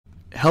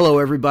Hello,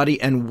 everybody,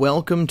 and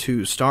welcome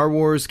to Star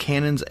Wars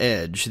Canon's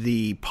Edge,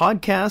 the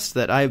podcast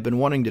that I've been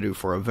wanting to do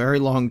for a very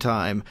long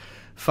time.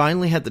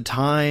 Finally had the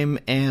time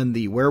and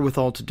the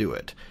wherewithal to do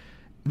it.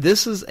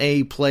 This is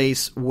a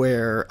place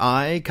where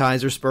I,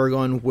 Kaiser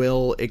Spurgon,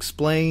 will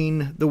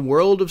explain the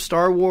world of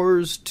Star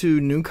Wars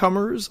to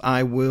newcomers.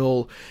 I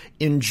will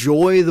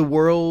enjoy the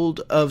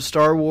world of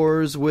Star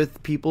Wars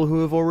with people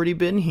who have already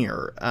been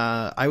here.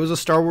 I was a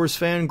Star Wars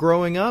fan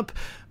growing up.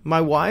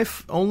 My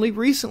wife only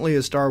recently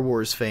a Star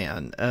Wars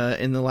fan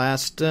in the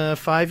last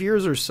 5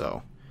 years or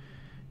so.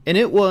 And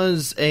it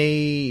was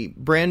a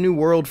brand new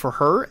world for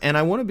her, and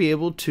I want to be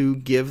able to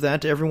give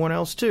that to everyone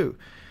else too.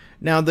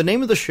 Now, the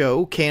name of the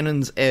show,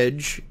 Canon's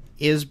Edge,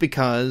 is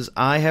because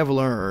I have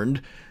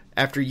learned,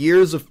 after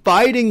years of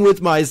fighting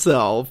with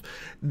myself,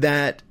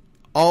 that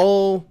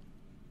all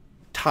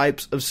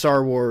types of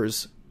Star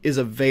Wars is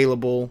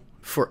available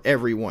for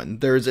everyone.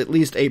 There's at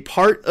least a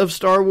part of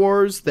Star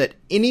Wars that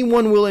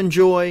anyone will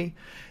enjoy,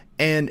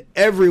 and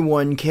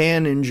everyone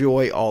can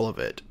enjoy all of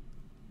it.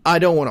 I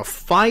don't want to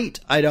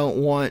fight. I don't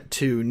want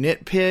to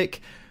nitpick.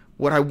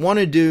 What I want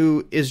to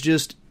do is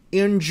just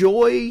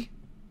enjoy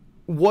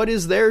what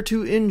is there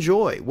to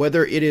enjoy,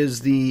 whether it is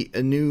the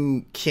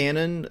new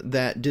canon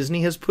that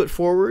Disney has put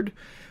forward,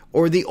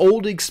 or the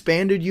old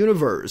expanded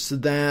universe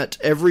that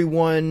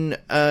everyone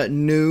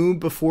knew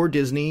before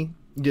Disney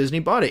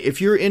bought it. If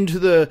you're into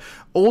the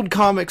old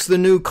comics, the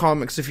new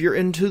comics, if you're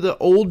into the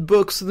old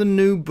books, the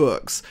new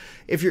books,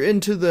 if you're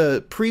into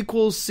the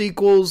prequels,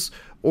 sequels,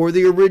 or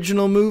the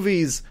original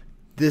movies,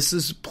 this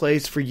is a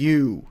place for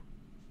you.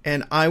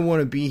 And I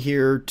want to be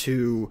here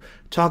to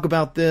talk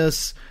about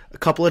this a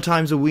couple of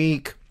times a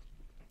week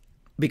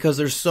because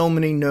there's so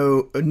many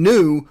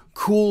new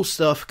cool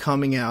stuff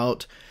coming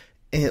out,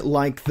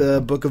 like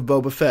the Book of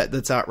Boba Fett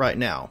that's out right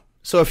now.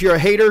 So if you're a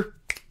hater,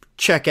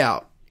 check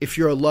out. If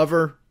you're a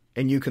lover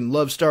and you can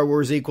love Star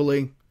Wars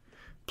equally,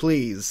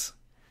 please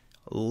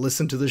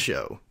listen to the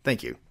show.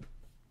 Thank you.